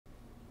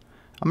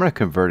I'm going to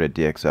convert a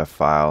DXF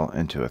file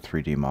into a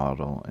 3D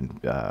model in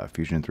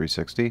Fusion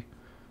 360.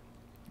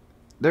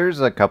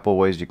 There's a couple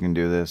ways you can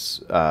do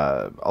this.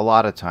 A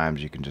lot of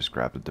times you can just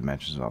grab the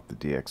dimensions off the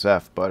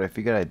DXF, but if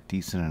you got a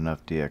decent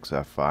enough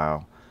DXF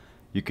file,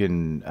 you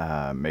can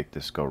make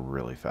this go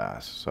really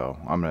fast. So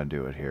I'm going to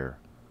do it here.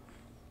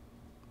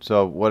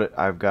 So what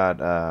I've got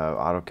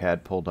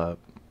AutoCAD pulled up.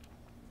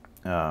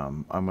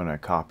 I'm going to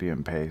copy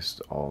and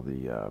paste all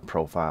the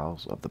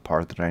profiles of the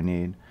part that I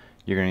need.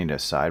 You're going to need a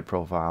side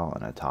profile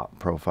and a top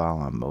profile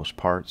on most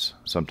parts.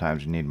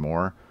 Sometimes you need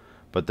more,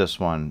 but this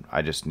one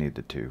I just need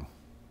the two.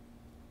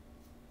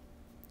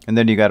 And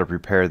then you got to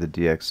prepare the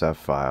DXF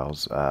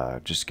files.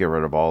 Just get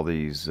rid of all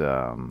these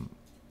lines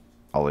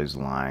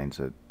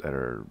that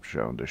are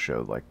shown to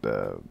show like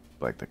the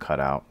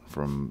cutout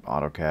from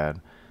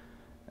AutoCAD.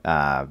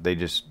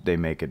 They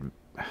make it.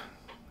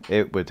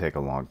 It would take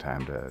a long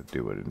time to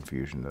do it in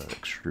Fusion to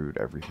extrude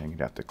everything. You'd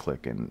have to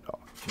click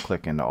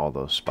into all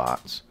those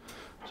spots.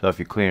 So if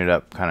you clean it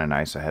up kind of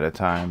nice ahead of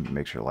time, it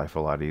makes your life a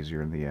lot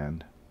easier in the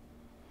end.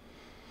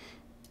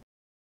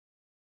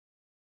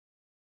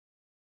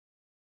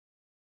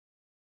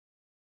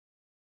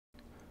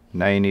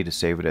 Now you need to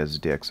save it as a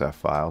DXF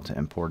file to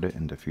import it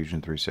into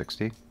Fusion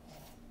 360.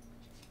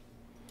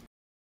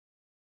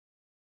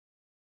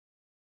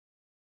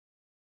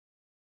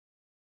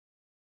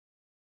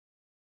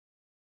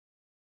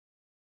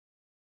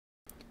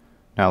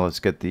 Now let's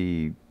get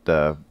the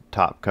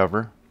top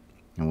cover,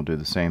 and we'll do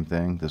the same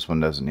thing. This one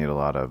doesn't need a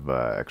lot of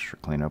extra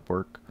cleanup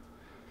work.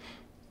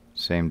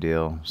 Same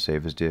deal,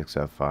 save as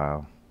DXF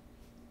file.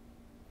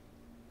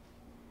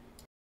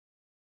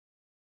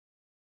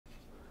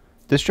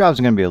 This job is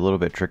going to be a little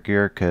bit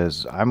trickier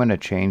because I'm going to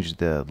change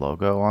the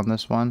logo on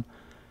this one.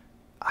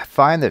 I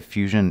find that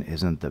Fusion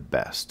isn't the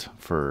best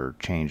for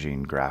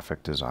changing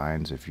graphic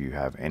designs if you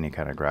have any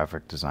kind of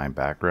graphic design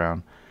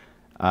background.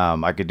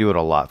 I could do it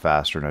a lot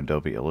faster in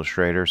Adobe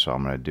Illustrator, so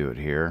I'm going to do it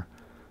here.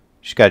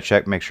 Just got to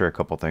check, make sure a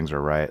couple things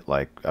are right.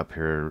 Like up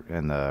here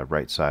in the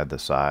right side, the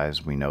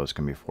size, we know it's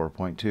going to be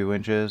 4.2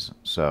 inches.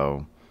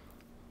 So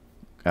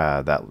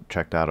that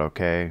checked out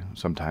okay.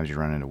 Sometimes you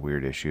run into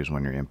weird issues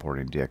when you're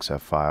importing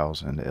DXF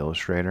files into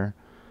Illustrator.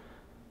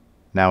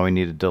 Now we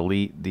need to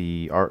delete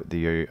the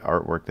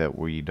artwork that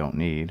we don't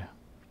need.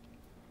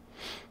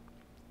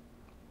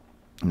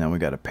 And then we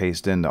got to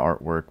paste in the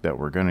artwork that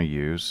we're going to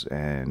use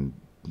and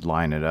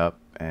line it up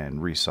and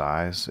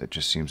resize. It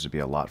just seems to be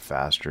a lot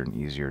faster and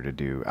easier to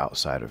do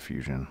outside of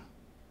Fusion.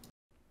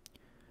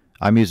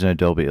 I'm using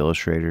Adobe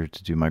Illustrator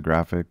to do my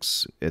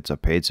graphics. It's a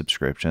paid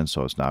subscription,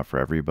 so it's not for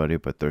everybody,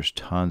 but there's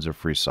tons of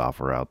free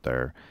software out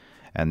there,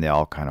 and they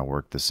all kind of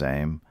work the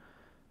same.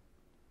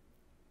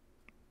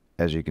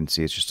 As you can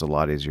see, it's just a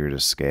lot easier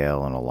to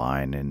scale and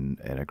align in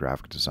a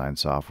graphic design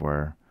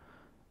software.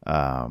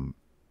 You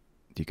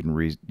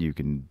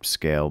can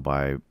scale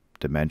by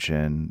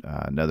dimension.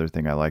 Another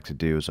thing I like to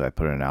do is I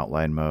put it in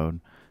outline mode.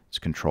 It's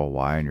Control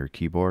Y on your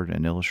keyboard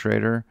in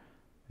Illustrator.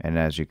 And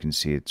as you can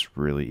see, it's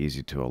really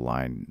easy to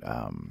align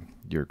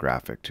your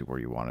graphic to where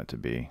you want it to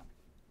be.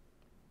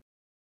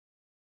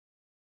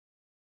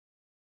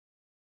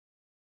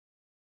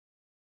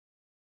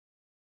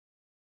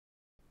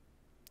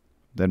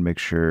 Then make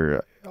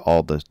sure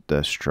all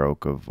the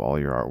stroke of all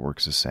your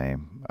artwork's the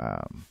same.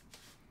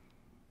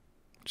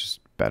 Just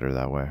better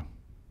that way.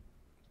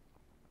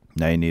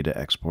 Now you need to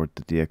export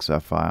the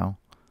DXF file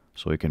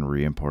so we can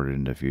re-import it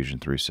into Fusion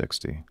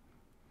 360.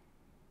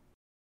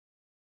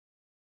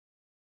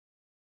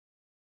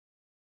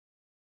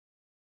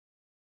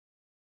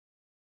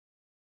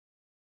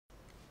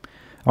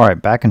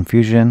 Alright, back in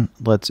Fusion,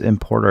 let's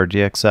import our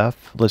DXF.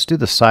 Let's do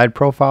the side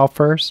profile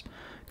first,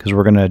 because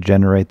we're going to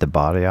generate the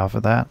body off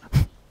of that.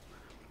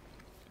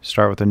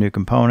 Start with a new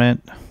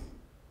component.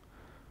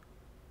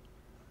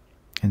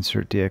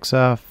 Insert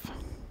DXF.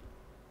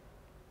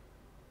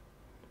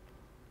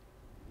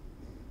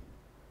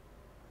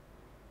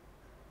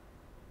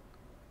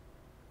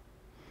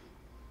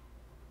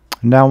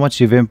 Now once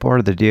you've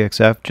imported the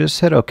DXF, just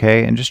hit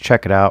OK and just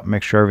check it out,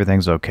 make sure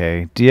everything's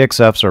okay.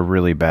 DXFs are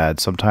really bad.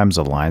 Sometimes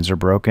the lines are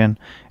broken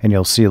and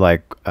you'll see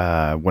like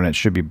when it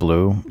should be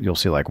blue, you'll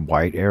see like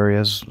white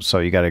areas. So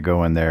you got to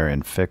go in there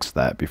and fix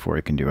that before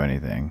you can do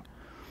anything.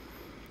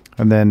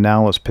 And then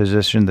now let's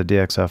position the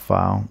DXF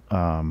file.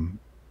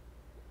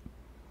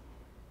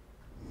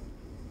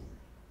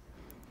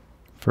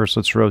 First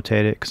let's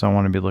rotate it because I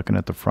want to be looking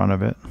at the front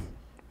of it.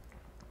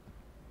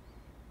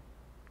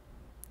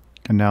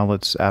 And now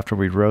let's, after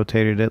we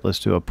rotated it, let's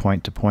do a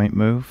point-to-point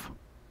move.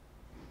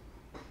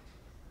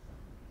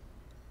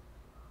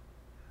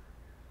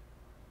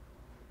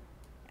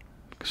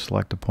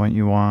 Select the point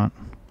you want.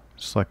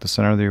 Select the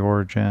center of the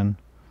origin.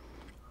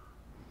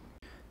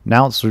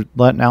 Now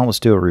let's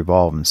do a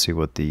revolve and see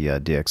what the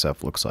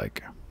DXF looks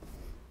like.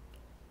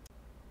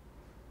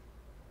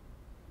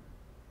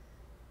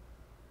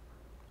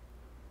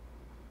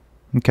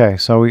 Okay,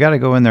 so we got to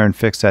go in there and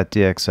fix that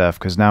DXF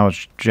because now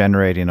it's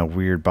generating a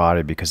weird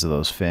body because of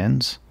those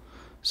fins.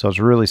 So it's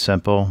really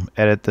simple.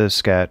 Edit the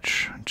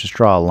sketch. Just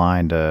draw a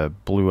line to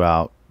blue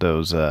out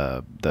those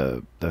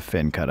the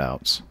fin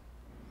cutouts.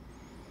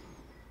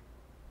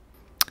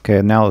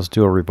 Okay, now let's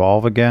do a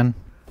revolve again,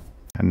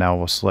 and now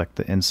we'll select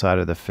the inside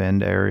of the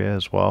finned area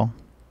as well.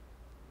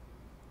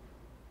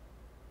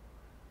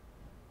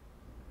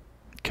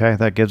 Okay,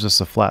 that gives us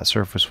the flat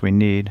surface we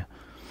need.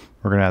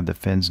 We're going to add the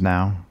fins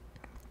now.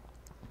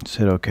 Just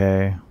hit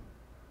OK.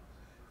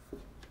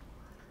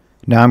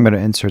 Now I'm going to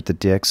insert the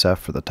DXF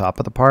for the top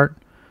of the part.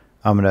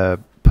 I'm going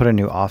to put a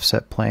new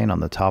offset plane on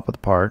the top of the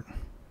part.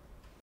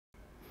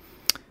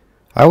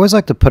 I always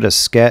like to put a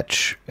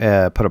sketch,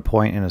 put a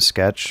point in a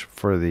sketch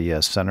for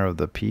the center of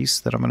the piece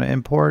that I'm going to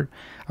import.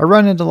 I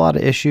run into a lot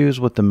of issues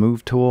with the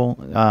move tool.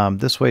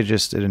 This way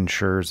it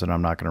ensures that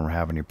I'm not going to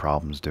have any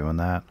problems doing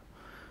that.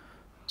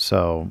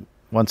 So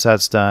once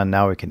that's done,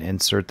 now we can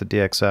insert the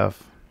DXF.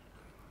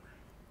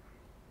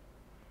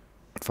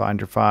 Find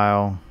your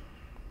file.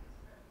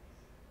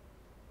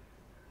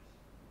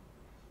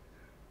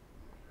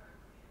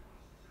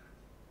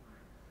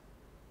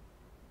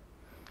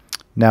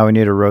 Now we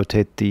need to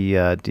rotate the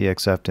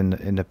DXF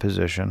into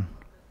position.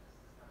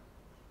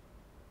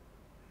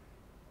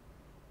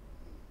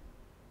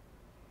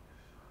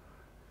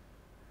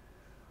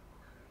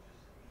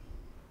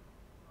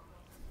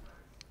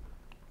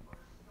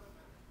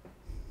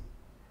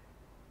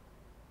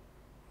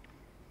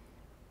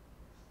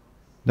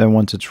 Then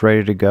once it's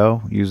ready to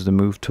go, use the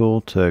move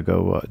tool to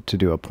go to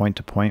do a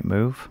point-to-point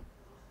move.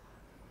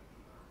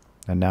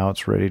 And now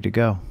it's ready to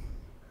go.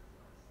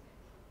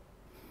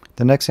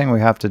 The next thing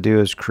we have to do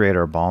is create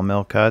our ball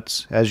mill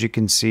cuts. As you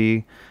can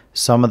see,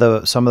 some of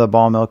the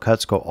ball mill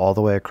cuts go all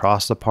the way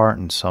across the part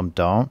and some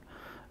don't.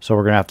 So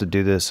we're going to have to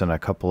do this in a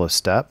couple of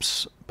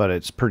steps, but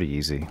it's pretty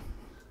easy.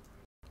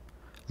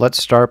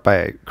 Let's start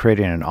by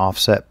creating an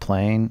offset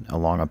plane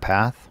along a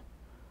path.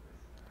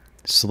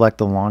 Select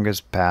the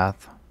longest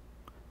path,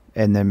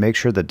 and then make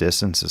sure the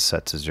distance is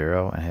set to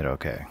 0 and hit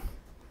OK.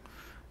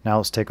 Now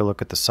let's take a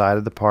look at the side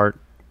of the part.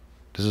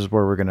 This is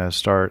where we're going to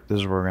start. This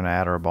is where we're going to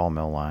add our ball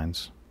mill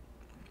lines.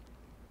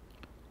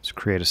 Let's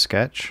create a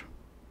sketch.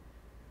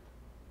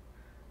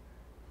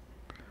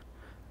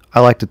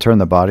 I like to turn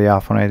the body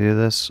off when I do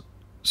this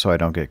so I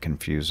don't get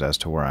confused as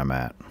to where I'm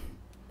at.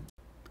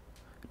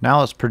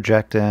 Now let's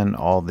project in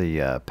all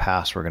the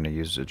paths we're going to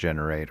use to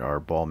generate our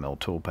ball mill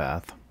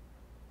toolpath.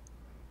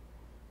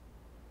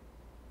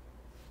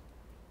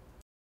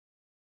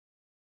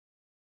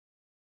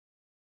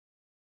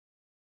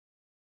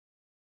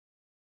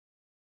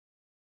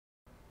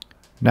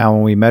 Now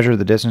when we measure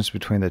the distance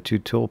between the two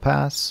tool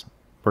paths,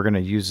 we're going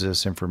to use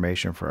this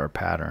information for our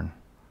pattern.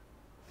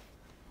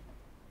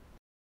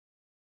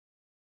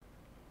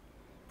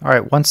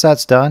 Alright, once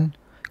that's done,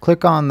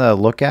 click on the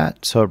look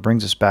at so it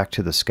brings us back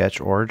to the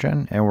sketch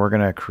origin, and we're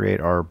going to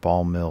create our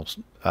ball mill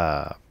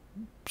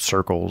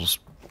circles,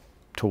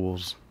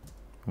 tools,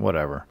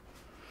 whatever.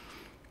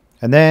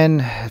 And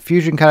then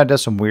Fusion kind of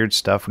does some weird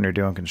stuff when you're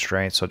doing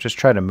constraints, so just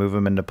try to move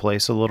them into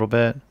place a little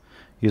bit.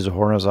 Use a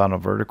horizontal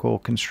vertical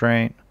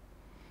constraint.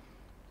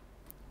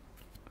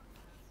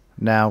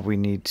 Now we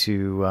need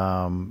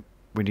to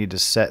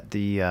set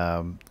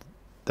the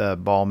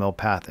ball mill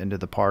path into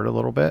the part a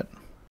little bit.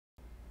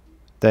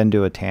 Then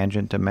do a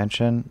tangent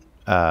dimension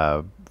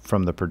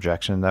from the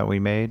projection that we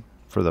made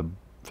for the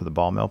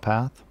ball mill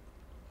path.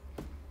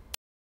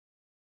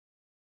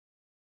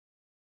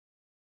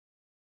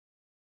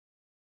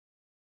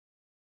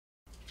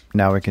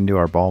 Now we can do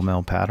our ball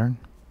mill pattern.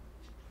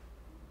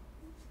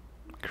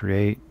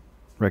 Create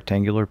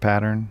rectangular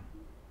pattern.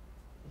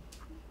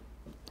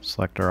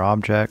 Select our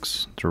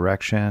objects,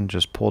 direction,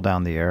 just pull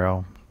down the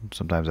arrow.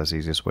 Sometimes that's the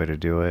easiest way to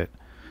do it.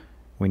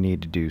 We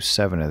need to do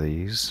 7 of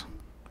these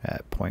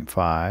at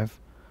 0.5.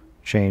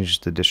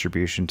 Change the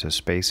distribution to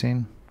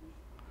spacing.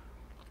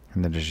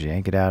 And then just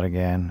yank it out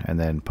again and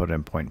then put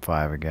in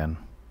 0.5 again.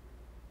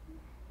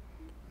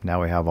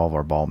 Now we have all of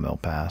our ball mill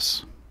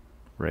paths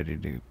ready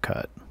to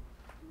cut.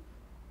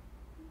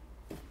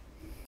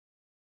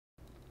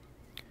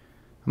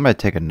 I'm going to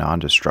take a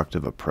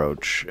non-destructive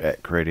approach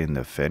at creating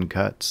the fin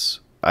cuts.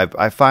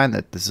 I find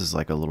that this is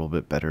like a little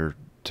bit better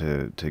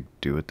to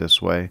do it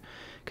this way,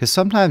 because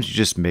sometimes you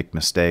just make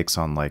mistakes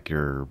on like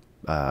your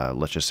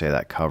let's just say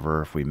that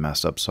cover. If we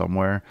mess up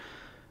somewhere,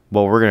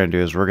 what we're going to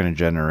do is we're going to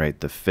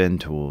generate the fin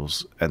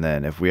tools, and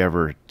then if we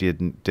ever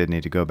did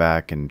need to go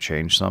back and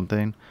change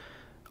something,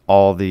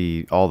 all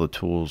the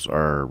tools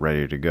are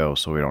ready to go,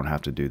 so we don't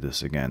have to do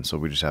this again. So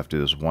we just have to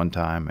do this one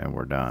time and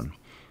we're done.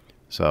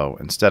 So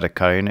instead of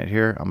cutting it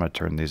here, I'm going to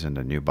turn these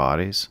into new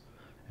bodies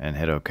and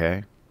hit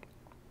OK.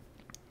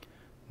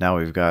 Now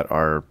we've got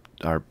our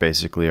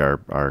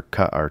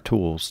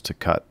tools to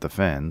cut the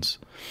fins,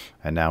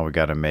 and now we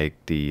got to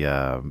make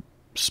the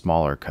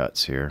smaller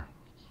cuts here.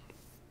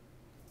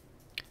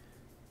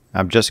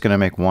 I'm just going to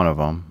make one of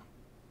them,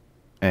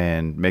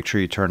 and make sure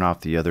you turn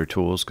off the other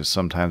tools because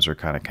sometimes they're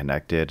kind of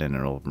connected and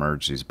it'll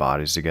merge these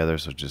bodies together,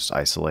 so just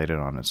isolate it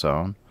on its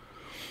own.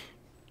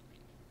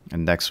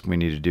 And next we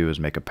need to do is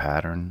make a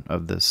pattern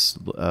of this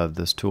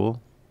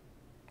tool.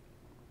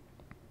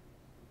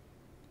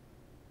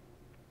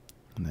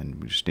 And then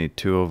we just need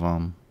 2 of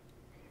them.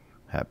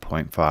 at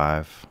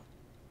 0.5.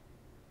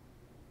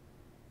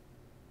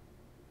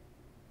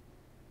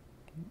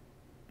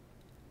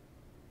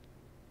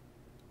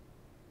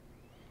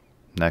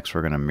 Next,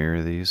 we're going to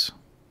mirror these.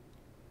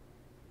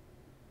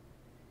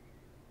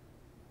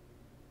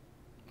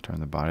 Turn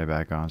the body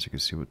back on so you can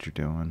see what you're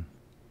doing.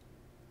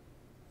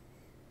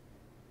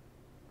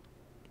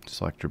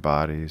 Select your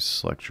bodies,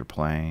 select your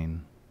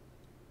plane.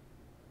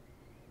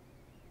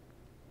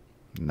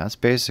 And that's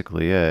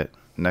basically it.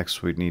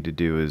 Next we need to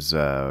do is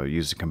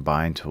use the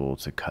combine tool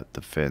to cut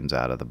the fins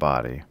out of the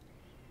body.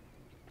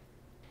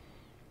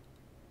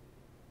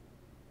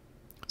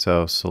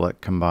 So select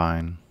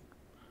combine.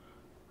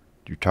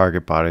 Your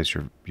target body is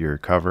your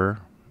cover,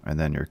 and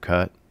then your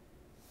cut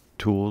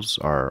tools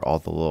are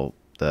all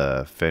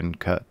the fin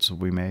cuts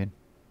we made,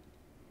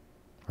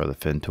 or the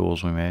fin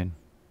tools we made.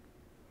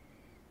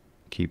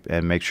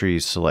 And make sure you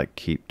select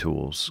keep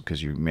tools,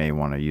 because you may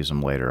want to use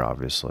them later,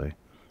 obviously,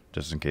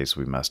 just in case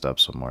we messed up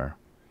somewhere.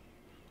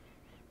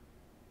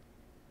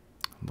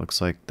 Looks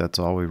like that's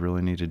all we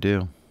really need to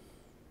do.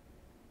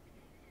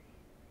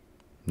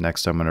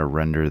 Next, I'm going to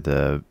render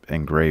the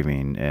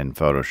engraving in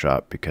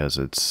Photoshop, because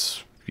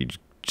you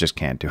just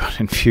can't do it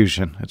in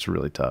Fusion. It's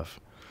really tough.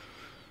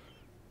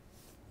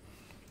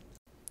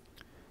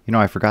 You know,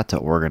 I forgot to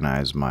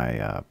organize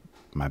my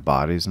my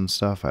bodies and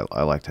stuff.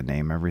 I like to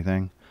name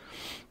everything.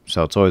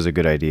 So it's always a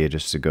good idea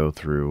just to go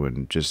through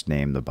and just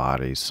name the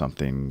bodies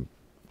something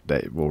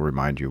that will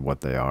remind you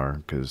what they are,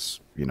 because,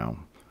 you know,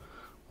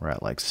 we're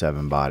at like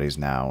 7 bodies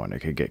now, and it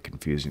could get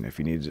confusing if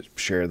you need to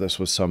share this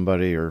with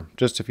somebody, or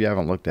just if you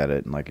haven't looked at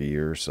it in like a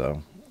year or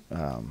so.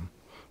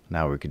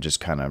 Now we could just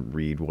kind of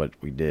read what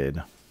we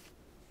did.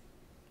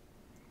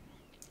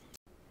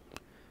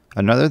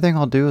 Another thing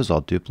I'll do is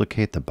I'll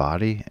duplicate the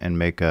body and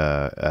make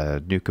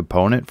a new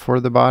component for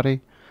the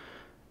body.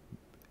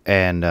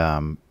 And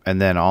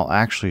then I'll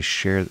actually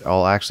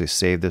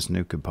save this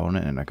new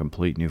component in a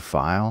complete new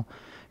file,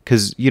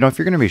 because, you know, if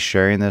you're going to be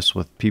sharing this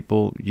with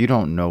people, you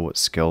don't know what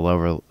skill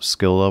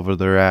level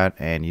they're at,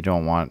 and you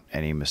don't want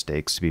any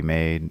mistakes to be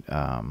made.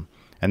 And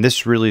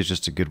this really is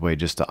just a good way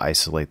just to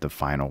isolate the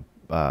final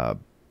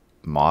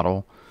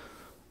model,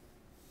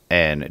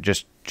 and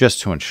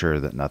just to ensure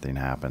that nothing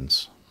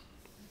happens.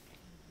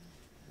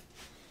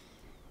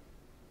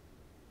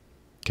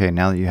 Okay,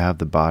 now that you have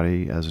the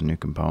body as a new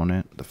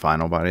component, the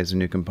final body as a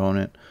new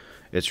component,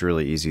 it's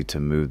really easy to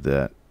move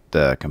the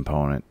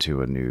component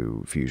to a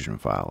new Fusion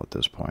file at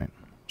this point.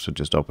 So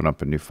just open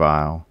up a new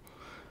file,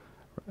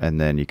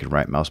 and then you can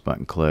right mouse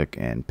button click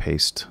and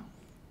paste,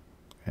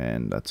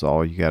 and that's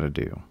all you got to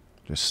do.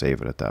 Just save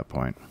it at that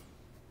point.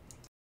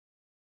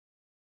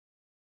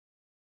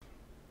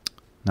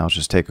 Now let's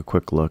just take a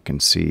quick look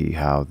and see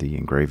how the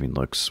engraving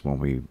looks when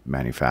we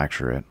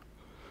manufacture it.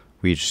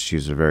 We just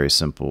use a very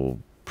simple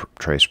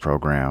trace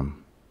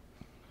program.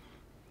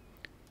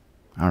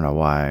 I don't know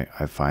why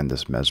I find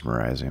this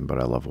mesmerizing, but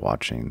I love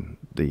watching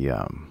the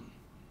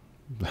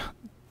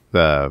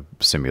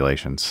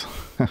simulations.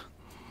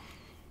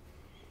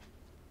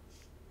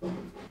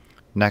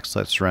 Next,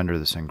 let's render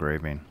this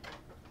engraving.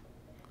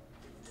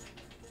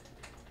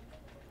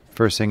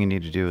 First thing you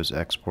need to do is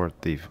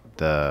export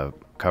the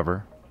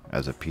cover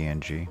as a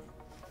PNG.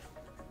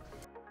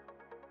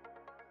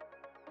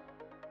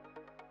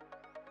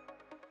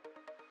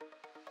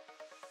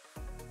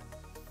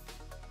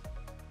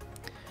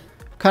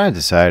 Kind of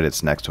decided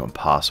it's next to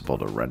impossible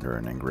to render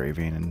an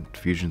engraving in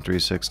Fusion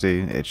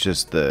 360. It's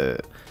just the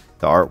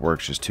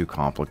artwork's just too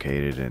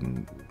complicated,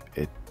 and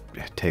it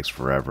takes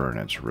forever, and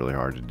it's really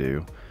hard to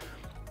do.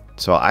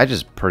 So I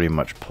just pretty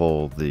much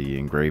pull the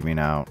engraving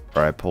out,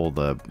 or I pull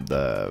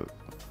the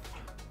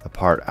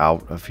part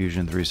out of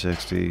Fusion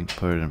 360,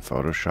 put it in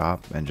Photoshop,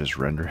 and just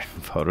render it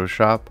in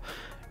Photoshop.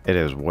 It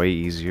is way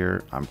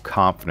easier. I'm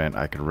confident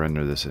I could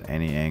render this at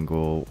any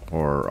angle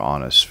or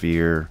on a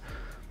sphere.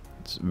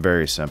 It's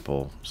very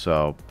simple.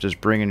 So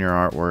just bring in your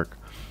artwork,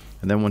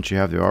 and then once you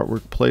have the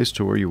artwork placed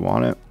to where you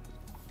want it,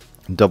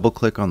 double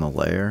click on the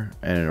layer,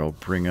 and it'll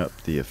bring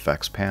up the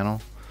effects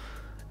panel.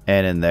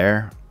 And in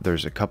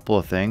there's a couple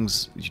of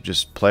things. You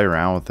just play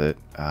around with it.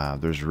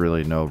 There's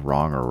really no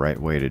wrong or right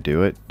way to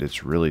do it.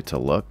 It's really to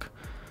look.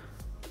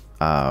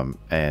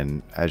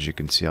 And as you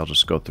can see, I'll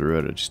just go through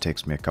it. It just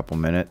takes me a couple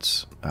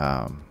minutes.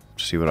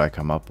 See what I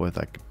come up with.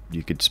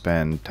 You could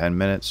spend 10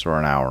 minutes or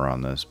an hour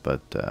on this,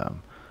 but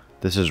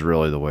this is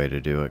really the way to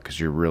do it, because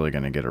you're really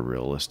going to get a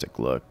realistic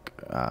look.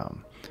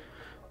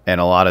 And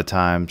a lot of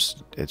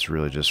times it's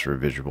really just for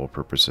visual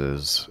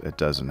purposes. It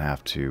doesn't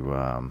have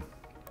to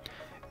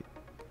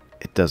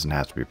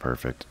be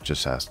perfect. It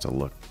just has to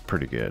look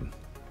pretty good.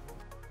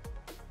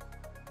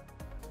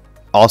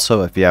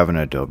 Also, if you have an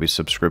Adobe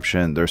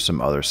subscription, there's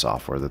some other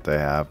software that they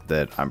have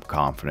that I'm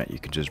confident you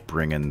can just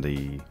bring in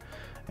the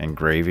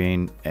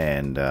engraving,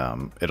 and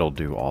it'll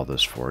do all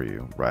this for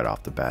you right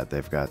off the bat.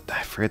 They've got,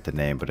 I forget the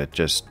name, but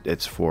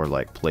it's for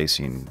like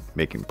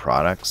making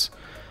products,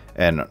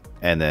 and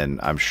then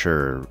I'm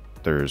sure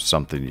there's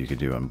something you could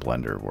do in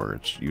Blender where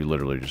you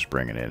literally just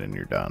bring it in and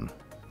you're done.